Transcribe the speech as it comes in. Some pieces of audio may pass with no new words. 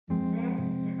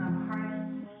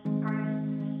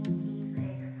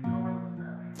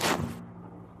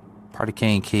Party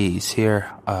King Keys here.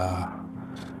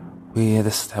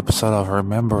 This is the episode of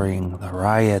remembering the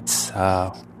riots.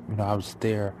 I was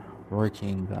there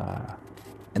working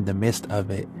in the midst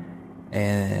of it,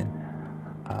 and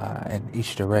in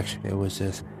each direction it was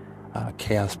just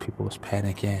chaos. People was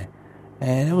panicking,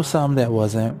 and it was something that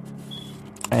wasn't.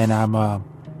 And I'm a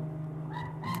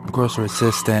grocery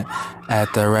assistant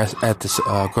at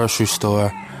the grocery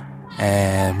store,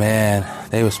 and man,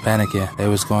 they was panicking. They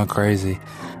was going crazy.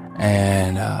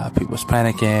 And people was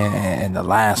panicking, and the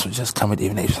lines were just coming.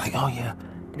 Even they was like, "Oh yeah,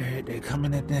 they're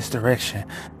coming in this direction.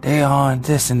 They on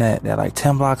this and that. They're like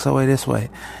 10 blocks away this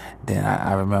way." Then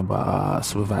I remember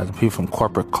supervising people from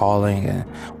corporate calling, and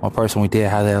one person we did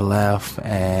have their left,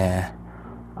 and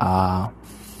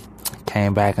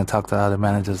came back and talked to other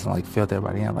managers and like filled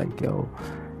everybody in. Like, yo,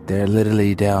 they're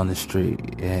literally down the street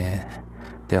and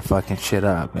they're fucking shit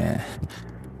up, man.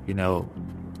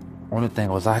 Only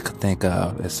thing I could think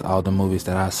of is all the movies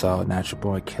that I saw, Natural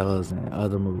Born Killers and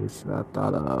other movies that I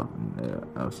thought of. And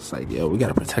I was just like, yo, we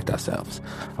gotta protect ourselves.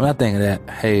 I'm not thinking that,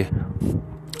 hey,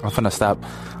 I'm finna stop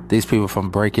these people from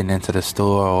breaking into the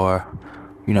store or,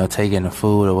 taking the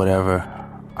food or whatever.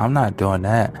 I'm not doing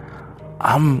that.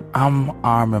 I'm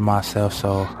arming myself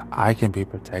so I can be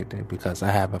protected because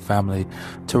I have a family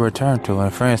to return to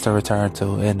and friends to return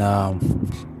to. And,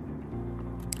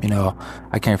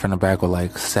 I came from the back with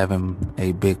like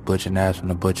 7-8 big butcher knives from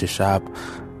the butcher shop.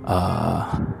 I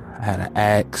had an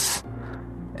axe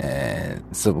and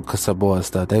some boy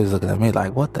stuff. They was looking at me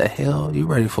like, "What the hell? You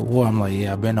ready for war?" I'm like,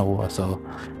 "Yeah, I've been to war, so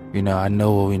I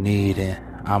know what we need." And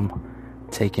I'm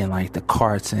taking like the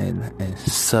carts and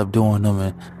subduing them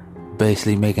and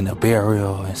basically making a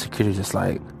burial. And security just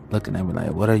like looking at me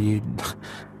like, "What are you,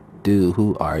 dude?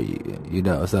 Who are you?"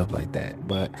 Stuff like that.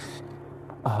 But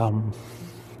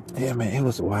yeah, man, it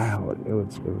was wild. It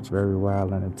was very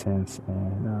wild and intense,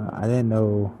 and I didn't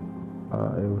know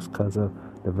it was because of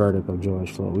the verdict of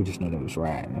George Floyd. We just knew they was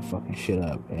rioting and fucking shit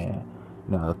up, and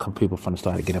a couple people from the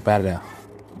start to get up out of there.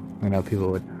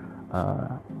 People would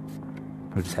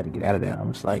we just had to get out of there. I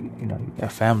was like, you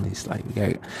got families, like we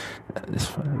got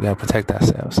to protect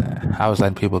ourselves. And I was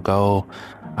letting people go.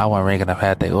 I wasn't ringing up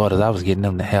half their orders. I was getting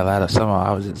them the hell out of some.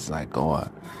 I was just like going.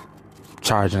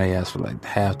 Charging their ass for like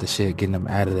half the shit, getting them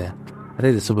out of there. I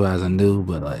think the supervisor knew,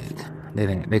 but like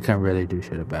they couldn't really do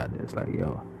shit about it. It's like,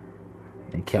 yo,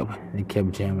 they kept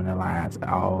jamming the lines,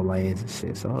 all lanes and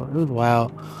shit. So it was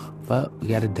wild, but we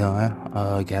got it done.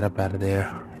 Got up out of there,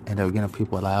 ended up getting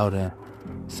people out and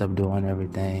subduing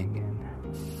everything. And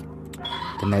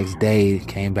the next day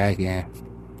came back in.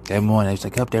 That morning it was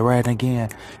like, up there riding again,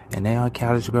 and they on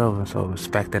College Grove, and so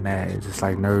expecting that, it's just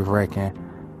like nerve wracking.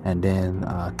 And then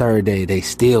third day they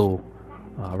still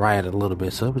rioted a little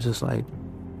bit, so it was just like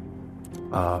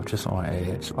just on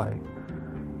edge, like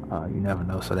you never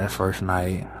know. So that first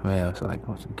night, man, it was like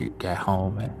once we got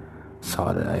home and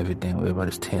saw that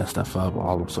everybody's tearing stuff up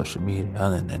all on social media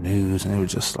and the news, and it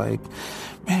was just like,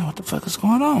 man, what the fuck is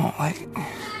going on? Like,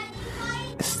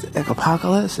 it's the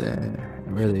apocalypse. And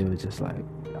really it was just like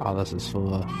all this is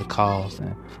for the cause,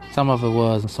 and some of it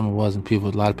was and some of it wasn't. A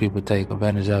lot of people take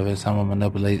advantage of it. Some of them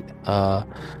manipulate the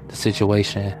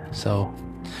situation. So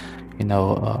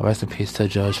rest in peace to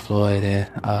George Floyd and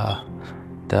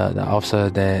the officer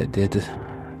that did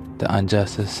the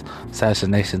unjust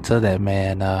assassination to that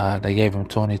man. They gave him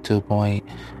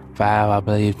 22.5, I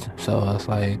believe. So it's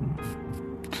like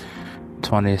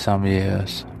 20 some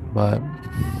years. But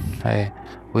hey,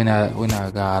 we're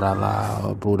not God, Allah,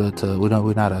 or Buddha. We're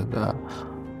not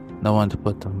no one to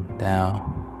put them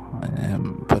down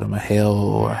and put them in hell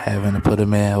or heaven to put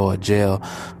them in or jail.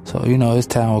 So this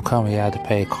time will come. You have to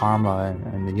pay karma,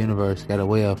 and the universe got a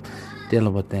way of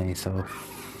dealing with things. So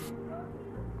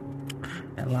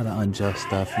and a lot of unjust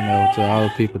stuff. To all the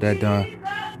people that done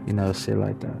shit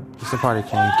like that. Just a Party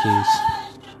King Keys.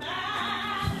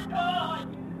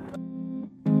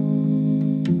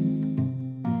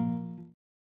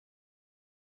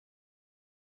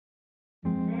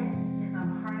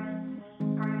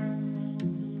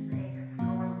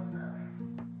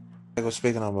 Like I was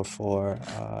speaking on before,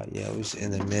 we was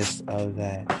in the midst of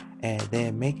that, and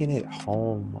then making it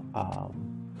home.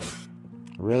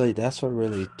 Really, that's what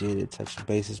really did it, touching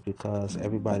bases, because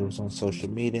everybody was on social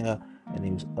media and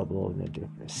he was uploading to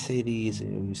different cities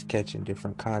and he was catching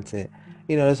different content.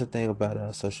 That's the thing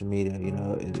about social media.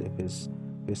 If it's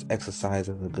exercised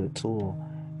as a good tool,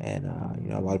 and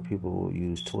a lot of people will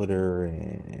use Twitter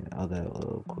and other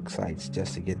little quick sites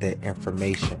just to get that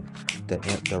information,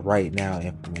 the right now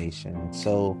information.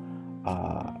 So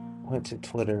went to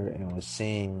Twitter and was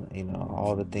seeing,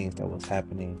 all the things that was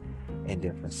happening in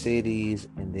different cities,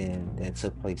 and then that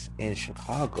took place in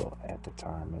Chicago at the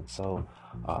time. And so,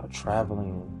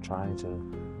 traveling, trying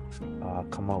to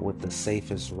come up with the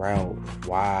safest route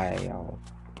while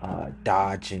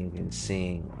dodging and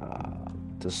seeing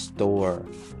the store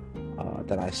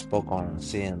that I spoke on,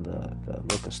 seeing the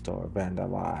liquor store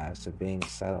vandalized and being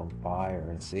set on fire,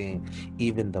 and seeing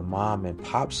even the mom and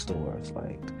pop stores,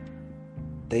 like,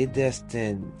 they just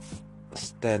didn't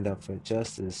stand up for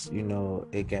justice.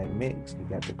 It got mixed. You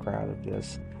got the crowd of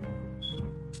just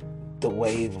the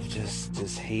wave of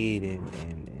just hate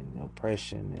and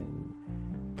oppression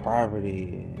and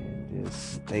poverty, and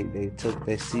just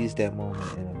they seized that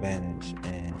moment in advantage,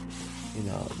 and you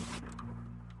know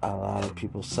a lot of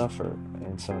people suffered.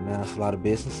 And so now it's a lot of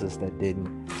businesses that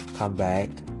didn't come back,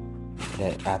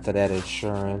 that after that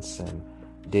insurance, and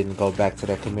didn't go back to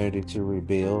that community to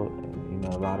rebuild. And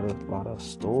a lot of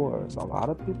stores, a lot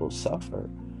of people suffered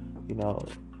you know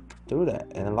through that,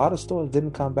 and a lot of stores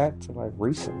didn't come back to, like,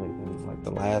 recently, in like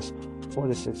the last 4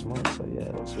 to 6 months. So yeah,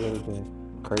 it's really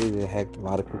been crazy. Heck, a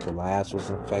lot of people's lives was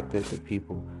infected. The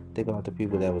people, think about the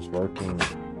people that was working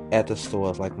at the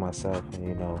stores, like myself.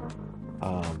 And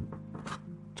um,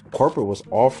 corporate was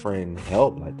offering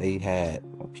help. Like, they had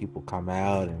people come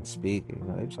out and speak. It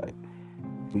was like,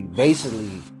 we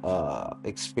basically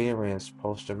experienced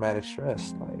post-traumatic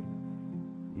stress. Like,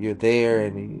 you're there,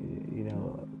 and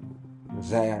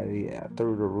anxiety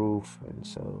through the roof. And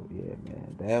so yeah,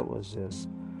 man, that was just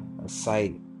a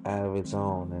sight out of its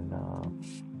own. And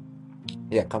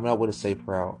yeah, coming up with a safe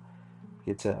route,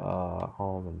 get to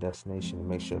home and destination, and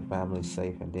make sure the family's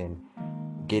safe, and then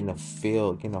getting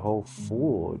a whole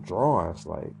full drawings,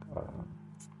 like,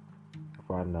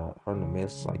 from the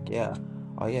midst, like, yeah,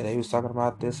 oh yeah, they was talking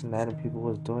about this and that, and people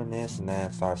was doing this and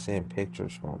that. Start seeing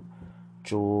pictures from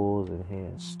Jules, and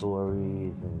hearing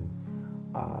stories, and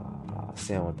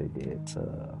seeing what they did to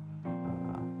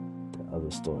the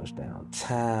other stores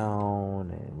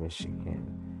downtown, and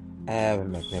Michigan Ave,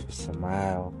 and Magnificent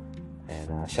Mile.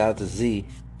 And shout out to Z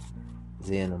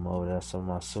and them over there. Some of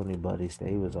my Sunni buddies,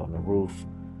 they was on the roof.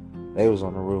 They was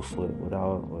on the roof with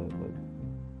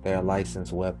their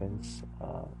licensed weapons,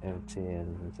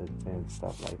 M10s and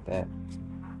stuff like that.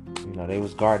 They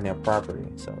was guarding their property,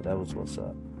 so that was what's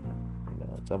up.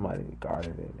 Somebody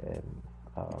guarded it. And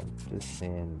just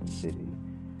seeing the city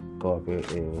go up,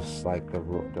 it was like the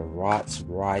Rots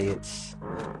riots.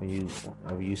 When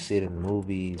you see it in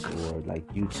movies or like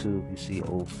YouTube, you see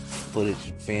old footage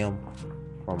and film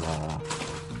from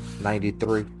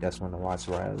 '93. That's when the Watts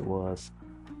riot was,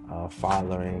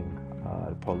 following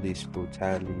the police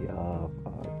brutality of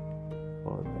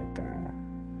what was that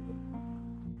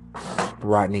guy,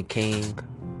 Rodney King,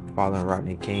 following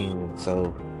Rodney King. And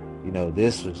so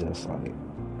this was just like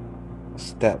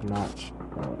step notch.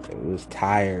 It was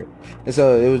tired, and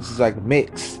so it was just like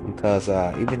mixed, because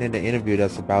even in the interview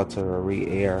that's about to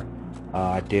re-air,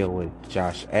 I deal with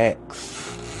Josh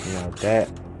X.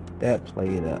 That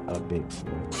played a big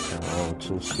role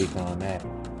to speak on that.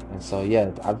 And so yeah,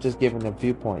 I'm just giving the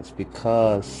viewpoints,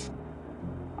 because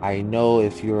I know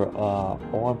if you're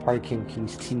on Party King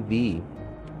Keys TV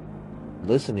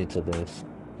listening to this,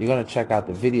 you're going to check out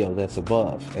the video that's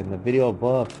above. And the video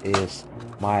above is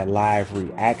my live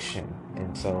reaction.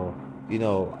 And so,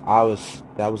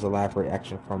 that was a live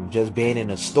reaction from just being in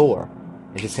a store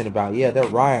and just saying about, yeah, they're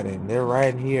rioting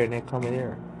here, and they're coming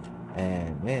here.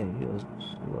 And man,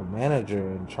 you're a manager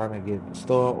and trying to get the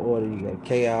store in order. You got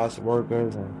chaos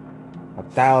workers and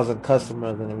 1,000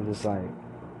 customers, and it was just like,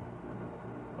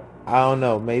 I don't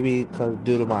know, maybe because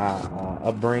due to my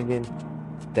upbringing,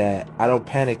 that I don't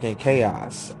panic in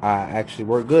chaos. I actually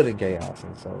work good in chaos.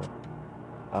 And so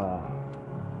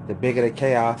the bigger the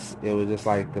chaos, it was just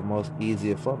like the most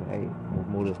easier for me. Hey, we'll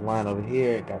move this line over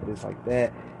here, got this like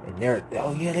that. And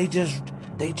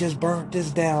they just burnt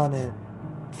this down. And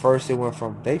first it went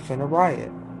from, they finna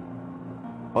riot,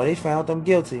 or they found them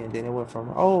guilty. And then it went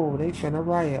from, oh, they finna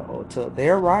riot, or to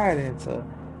they're rioting, to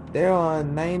they're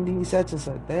on 90 such and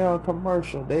such, they're on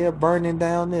commercial, they are burning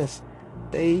down this,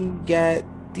 they got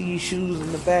these shoes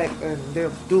in the back, and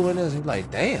they're doing this. And you're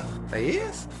like, damn, they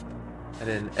is? And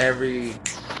then every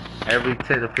 10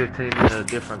 to 15 minutes, a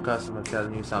different customer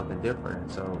telling you something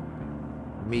different. So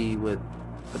me, with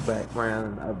the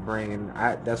background and upbringing,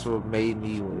 that's what made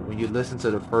me, when you listen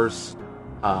to the first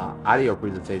audio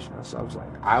presentation, so I was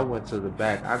like, I went to the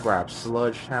back, I grabbed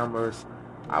sledgehammers,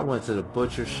 I went to the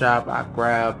butcher shop,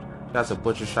 that's a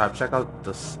butcher shop. Check out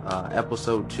this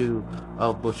episode 2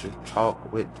 of Butcher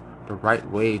Talk with The Right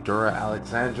Way, Dora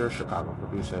Alexander, Chicago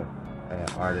producer and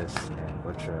artist and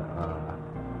butcher.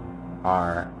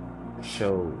 our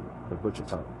show, The Butcher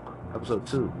Talk. Episode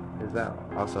 2 is out,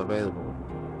 also available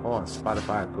on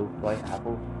Spotify, Google Play,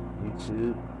 Apple,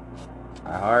 YouTube,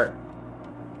 iHeart,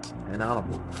 and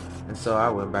Audible. And so I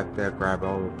went back there, grabbed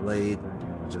all the blades,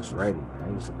 and was just ready. And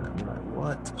he was looking at me like,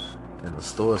 what? And the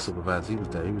store supervisor, he was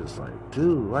there. He was like,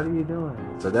 dude, what are you doing?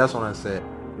 So that's when I said,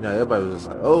 everybody was just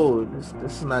like, oh, this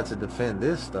is not to defend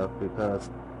this stuff, because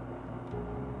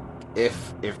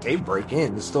if they break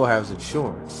in, the store has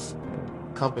insurance.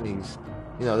 Companies,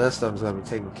 that stuff is gonna be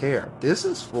taken care of.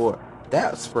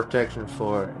 That's protection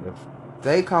for if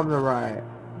they come to riot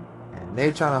and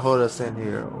they trying to hold us in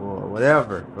here, or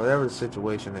whatever the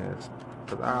situation is.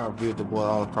 Because I reviewed the boy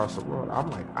all across the world. I'm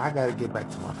like, I gotta get back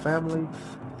to my family,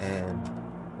 and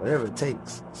whatever it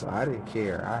takes. So I didn't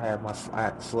care. I had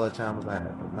sledgehammers, I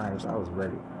had the knives, I was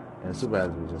ready. And the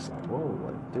supervisor was just like, whoa,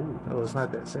 like, dude, no, it's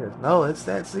not that serious. No, it's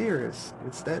that serious.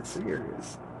 It's that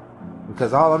serious.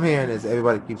 Because all I'm hearing is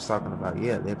everybody keeps talking about,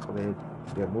 yeah,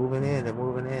 they're moving in,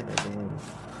 and then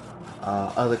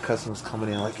other customers coming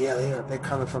in like, yeah, they're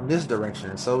coming from this direction.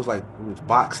 And so it was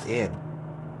boxed in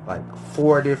like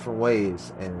 4 different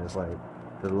ways, and it's like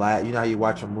how you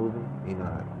watch a movie,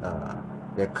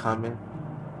 they're coming,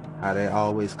 how they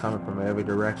always coming from every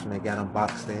direction. They got them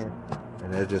boxed in,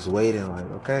 and they're just waiting like,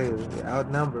 okay, we're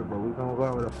outnumbered, but we're gonna go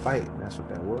out with a fight. And that's what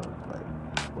that was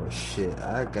like. Well, shit,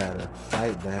 I gotta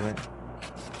fight, damn it,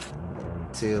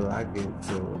 until I get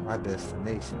to my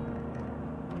destination.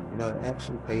 And, it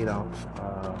actually paid off.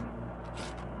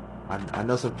 I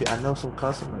know some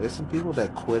customers. There's some people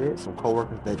that quit it. Some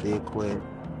coworkers that did quit.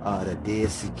 That did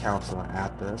seek counseling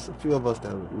after. There's a few of us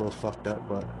that were a little fucked up,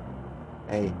 but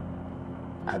hey,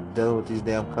 I dealt with these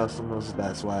damn customers.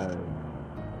 That's why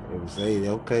it was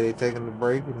okay. They taking the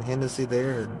break and Hennessy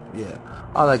there, and yeah,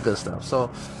 all that good stuff.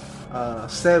 So,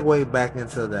 segue back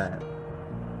into that.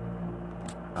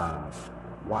 Uh,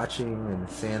 Watching and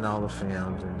seeing all the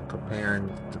films and comparing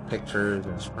the pictures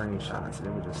and screenshots,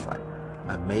 it was just like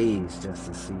amazed just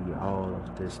to see all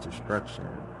of this destruction.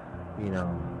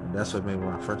 That's what made me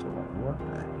when I first was like, what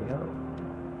the hell?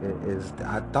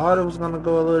 I thought it was gonna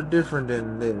go a little different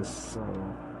than this, so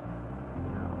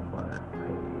but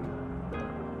hey,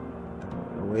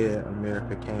 the way that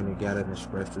America came together and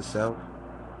expressed itself,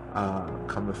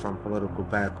 coming from political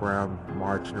background,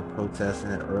 marching and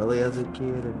protesting it early as a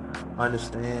kid, and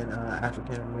understand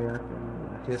African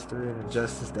American history and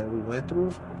injustice that we went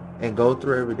through and go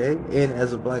through every day, and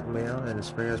as a black male, and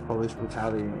experience police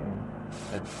brutality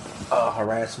and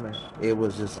harassment. It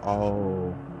was just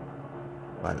all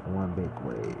like one big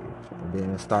wave. And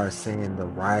then start seeing the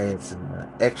riots and the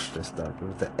extra stuff. It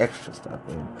was the extra stuff,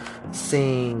 and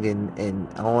seeing and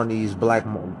on these black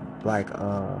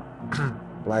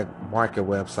black market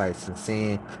websites, and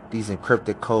seeing these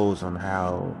encrypted codes on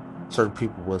how certain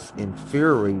people was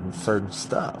infuriating certain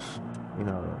stuff. It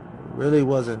really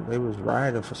wasn't. They was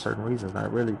rioting for certain reasons. I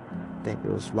really think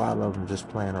it was a lot of them just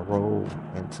playing a role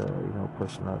into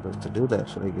pushing others to do that,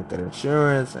 so they get their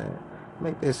insurance and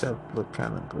make themselves look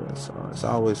kind of good. So it's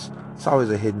always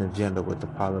a hidden agenda with the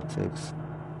politics.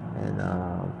 And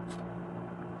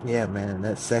yeah, man,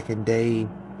 that second day,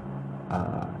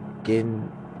 uh,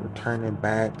 returning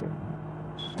back and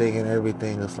thinking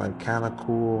everything is like kind of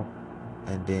cool,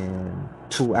 and then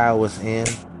 2 hours in,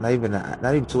 not even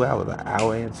 2 hours, an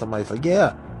hour in, somebody's like,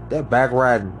 yeah, that back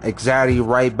riding anxiety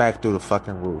right back through the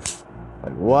fucking roof.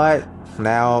 Like, what?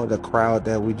 Now the crowd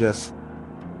that we just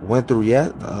went through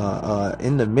yet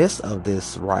in the midst of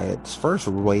this riot's first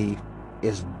wave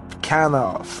is kind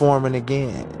of forming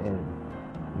again,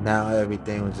 and now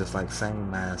everything was just like same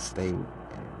mind state, and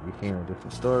you're hearing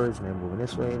different stories, and they're moving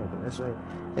this way and moving this way.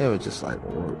 It was just like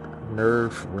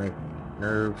nerve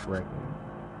wracking.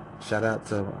 Shout out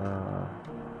to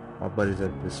my buddies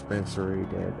at the dispensary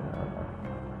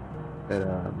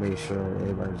that made sure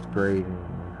everybody's great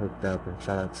and hooked up, and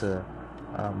shout out to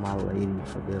my lady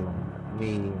for dealing with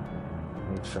me and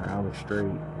make sure I was straight.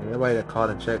 And everybody that called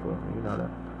and checked with me, to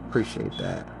appreciate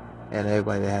that. And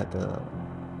everybody that had to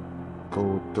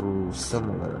go through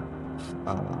similar,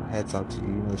 hats off to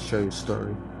you, share your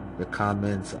story, your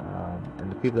comments,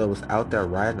 and the people that was out there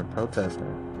riding and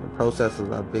protesting. The protesters,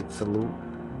 a big salute,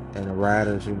 and the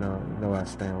riders, I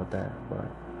stand with that. But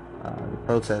the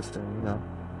protesting,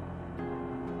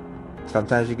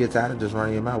 sometimes you get tired of just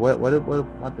running your mouth. What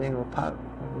one thing will pop?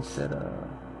 He said,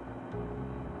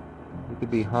 you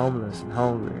could be homeless and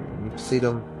hungry, and you can see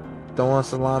them throwing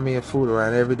salami and food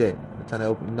around every day. Every time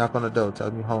you knock on the door, tell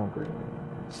them you're hungry.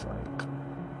 And it's like,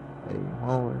 hey, you're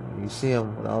hungry. You see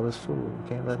them with all this food. You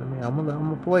can't let them in. I'm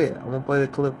gonna play it. I'm gonna play the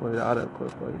clip for you, the audio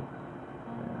clip for you.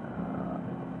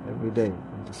 Every day.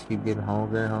 just keep getting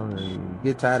hungry and hungry. You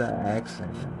get tired of asking.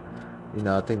 And,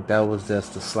 I think that was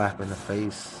just the slap in the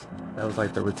face. That was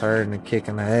like the return and kick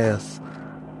in the ass.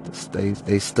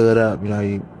 They stood up.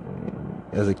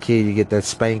 As a kid, you get that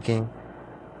spanking,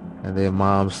 and then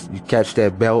you catch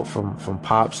that belt from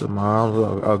pops or moms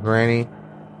or granny.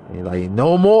 And you're like,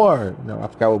 no more. I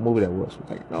forgot what movie that was.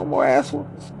 Like, no more ass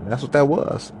whoopings. And that's what that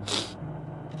was.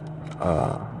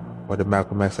 What did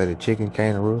Malcolm X say? The chicken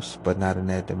came to roost, but not in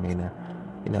that demeanor.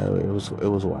 It was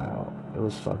wild. It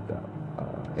was fucked up.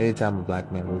 Anytime a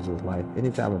black man loses his life,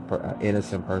 anytime an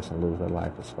innocent person loses their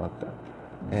life, it's fucked up.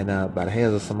 And by the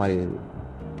hands of somebody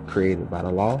created by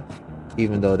the law,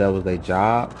 even though that was their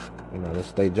job,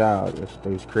 that's their job.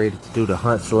 They was created to do, to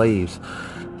hunt slaves.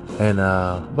 And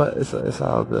but it's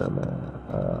all good, man.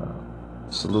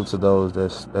 Salute to those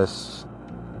that's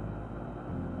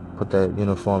put that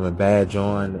uniform and badge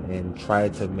on and try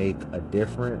to make a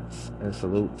difference. And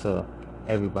salute to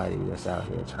everybody that's out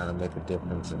here trying to make a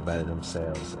difference and better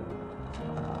themselves. And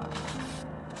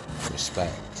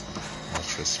respect,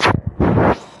 much respect.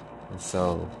 And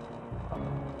so,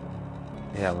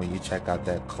 yeah, when you check out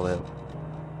that clip,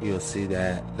 you'll see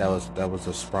that was a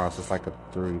response. It's like a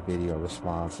 3-video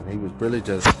response, and he was really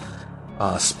just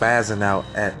spazzing out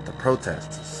at the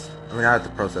protesters. I mean, not at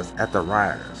the protesters, at the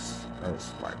rioters. It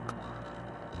was like,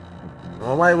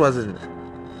 nobody wasn't,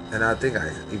 and I think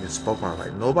I even spoke on it,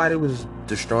 like, nobody was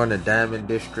destroying the Diamond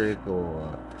District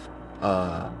or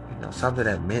something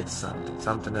that meant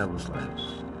something that was like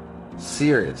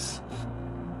serious.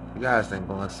 You guys didn't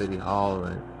go in City Hall,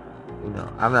 and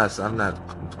I'm not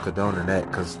condoning that,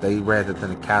 because they ran it in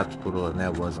the Capitol and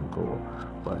that wasn't cool.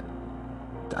 But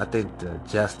I think the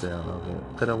gesture of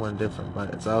it could have went different,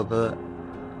 but it's all good.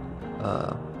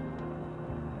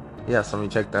 Yeah, so let me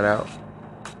check that out.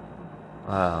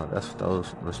 That's what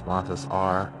those responses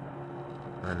are.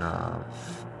 And I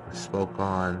spoke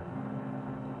on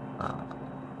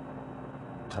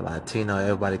to Latino.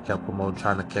 Everybody kept promoting,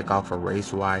 trying to kick off a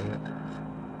race riot.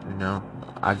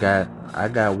 I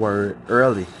got word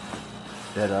early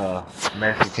that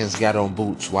Mexicans got on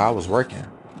boots while I was working,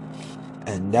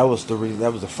 and that was the reason.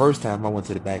 That was the first time I went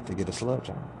to the back to get a sludge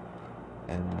on,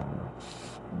 and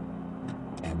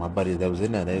my buddies that was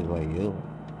in there, they was like, "Yo,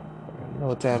 you know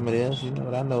what time it is? You know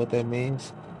what I know what that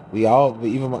means? We all,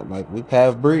 even we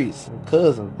have breeds and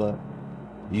cousins, but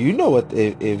you know what?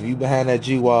 If you behind that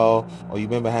G wall, or you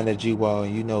been behind that G wall,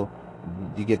 and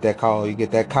you get that call, you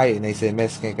get that kite, and they say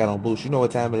Mexican got on boots. You know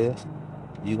what time it is?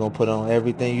 You gonna put on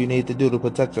everything you need to do to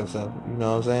protect yourself. You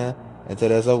know what I'm saying? Until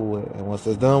that's over with, and once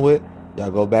that's done with, y'all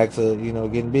go back to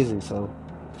getting busy. So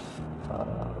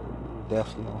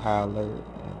definitely on high alert.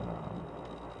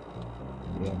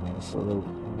 And, yeah, man, salute.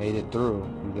 You made it through.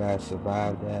 You guys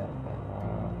survived that.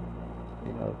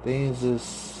 And things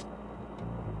is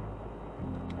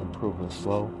improving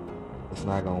slow. It's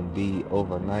not gonna be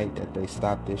overnight that they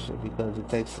stop this shit, because it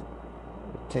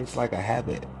takes like a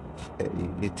habit.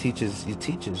 It teaches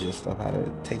your stuff how to.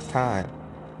 It takes time.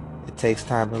 It takes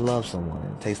time to love someone.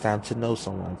 It takes time to know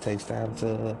someone. It takes time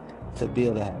to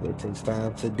build a habit. It takes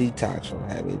time to detox from a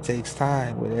habit. It takes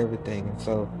time with everything. And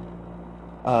so,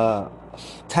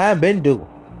 time been due.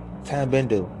 Time been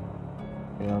due.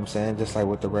 You know what I'm saying? Just like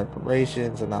with the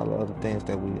reparations and all the other things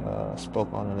that we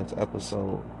spoke on in this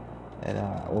episode. And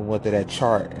we went to that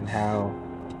chart and how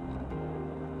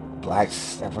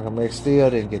blacks, African Americans still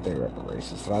didn't get their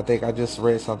reparations. So I think I just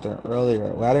read something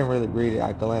earlier. Well, I didn't really read it.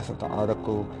 I glanced at the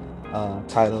article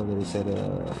title that it said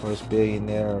first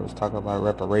billionaire was talking about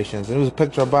reparations. And it was a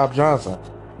picture of Bob Johnson.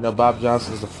 Bob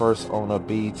Johnson is the first owner of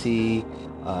BET,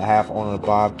 half owner of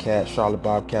Bobcat, Charlotte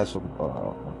Bobcats with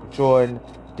Jordan.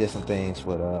 Did some things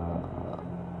with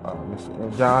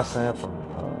Mr. Johnson from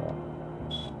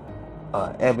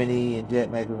Ebony and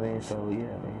Jet magazine. So yeah,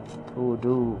 man, cool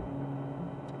dude.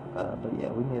 But yeah,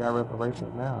 we need our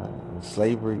reparations now. And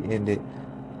slavery ended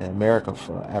in America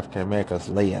for African Americans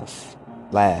last.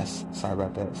 Sorry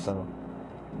about that. So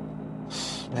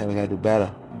man, we gotta do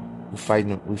better. We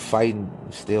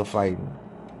still fighting.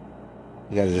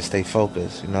 You gotta just stay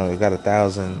focused. We got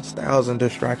 1,000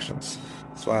 distractions.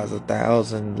 That's why there's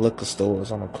 1,000 liquor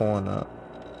stores on the corner.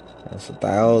 That's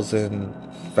 1,000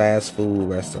 fast food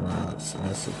restaurants.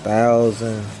 That's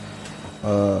 1,000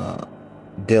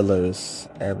 dealers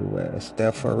everywhere. It's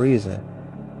there for a reason.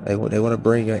 They want to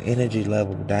bring your energy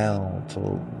level down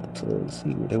to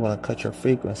see. They want to cut your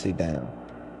frequency down.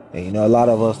 And a lot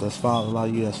of us a lot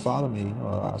of you that's follow me,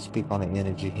 I speak on the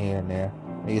energy here and there.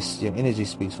 Your energy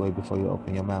speaks way before you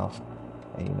open your mouth.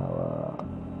 And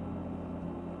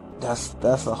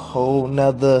that's a whole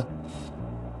nother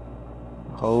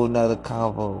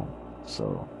convo.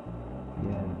 So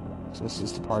Yeah, so this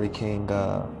is the Party King.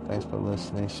 Thanks for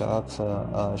listening. Shout out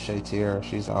to Shay Tierra.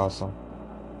 She's awesome.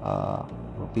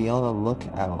 Be on the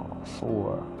lookout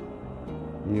for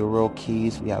Euro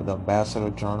Keys. We have the Ambassador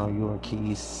Journal Euro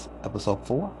Keys episode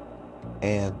 4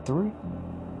 and 3.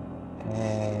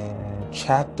 And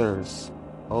chapters.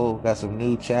 Oh, got some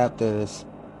new chapters.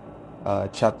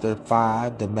 Chapter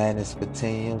 5, The Madness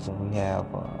Continues, and we have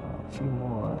a few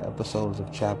more episodes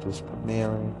of chapters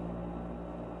premiering.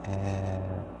 And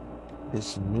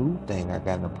this new thing I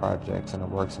got in the projects, and it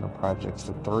works in the projects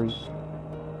to 3.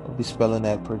 We'll be spelling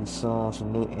that pretty soon.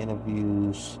 Some new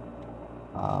interviews,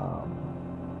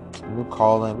 new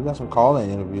call-in. We got some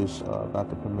call-in interviews about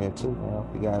the premiere too, man.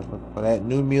 If you guys look for that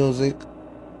new music,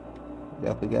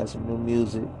 definitely got some new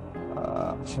music.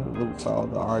 Salute to all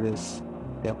the artists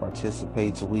that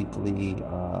participates weekly.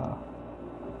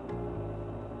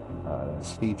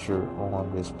 That's featured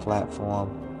on this platform.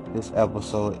 This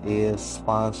episode is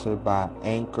sponsored by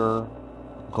Anchor,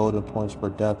 Golden Points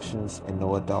Productions, and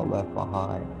No Adult Left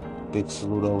Behind. Big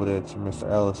salute over there to Mr.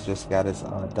 Ellis. Just got his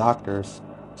doctors,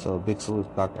 so big salute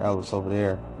to Dr. Ellis over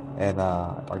there, and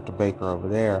Dr. Baker over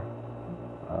there.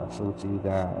 Salute to you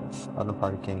guys. I'm the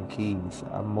Party King Keys.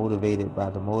 I'm motivated by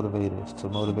the motivators to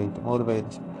motivate the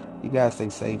motivators. You guys stay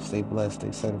safe, stay blessed, stay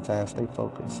sanitized, stay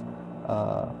focused.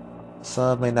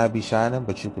 Sun may not be shining,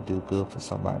 but you could do good for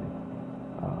somebody.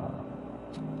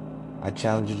 I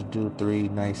challenge you to do 3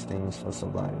 nice things for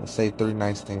somebody. Or say 3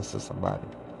 nice things to somebody.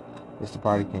 It's the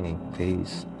Party King.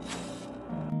 Peace.